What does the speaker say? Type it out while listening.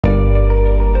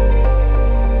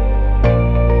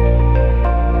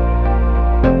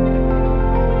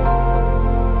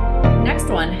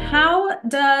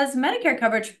does Medicare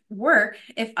coverage work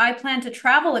if I plan to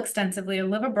travel extensively or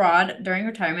live abroad during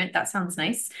retirement? That sounds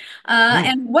nice. Mm.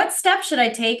 And what steps should I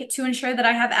take to ensure that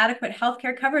I have adequate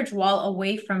healthcare coverage while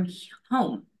away from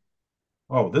home?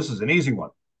 Oh, this is an easy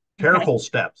one. Okay. Careful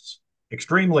steps,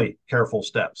 extremely careful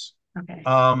steps, Okay.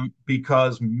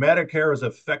 because Medicare is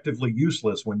effectively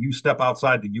useless when you step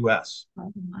outside the US.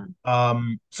 Oh, wow.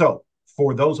 So,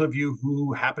 for those of you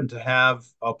who happen to have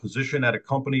a position at a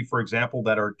company, for example,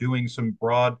 that are doing some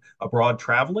abroad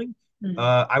traveling,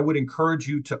 Mm. I would encourage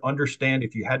you to understand,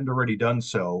 if you hadn't already done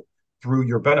so, through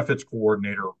your benefits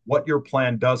coordinator, what your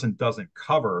plan does and doesn't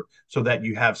cover, so that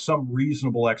you have some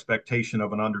reasonable expectation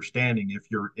of an understanding if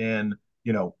you're in,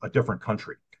 a different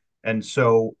country. And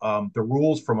so the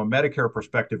rules from a Medicare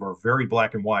perspective are very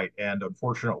black and white, and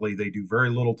unfortunately, they do very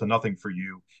little to nothing for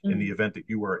you in the Mm. event that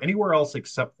you were anywhere else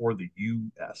except for the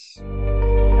US.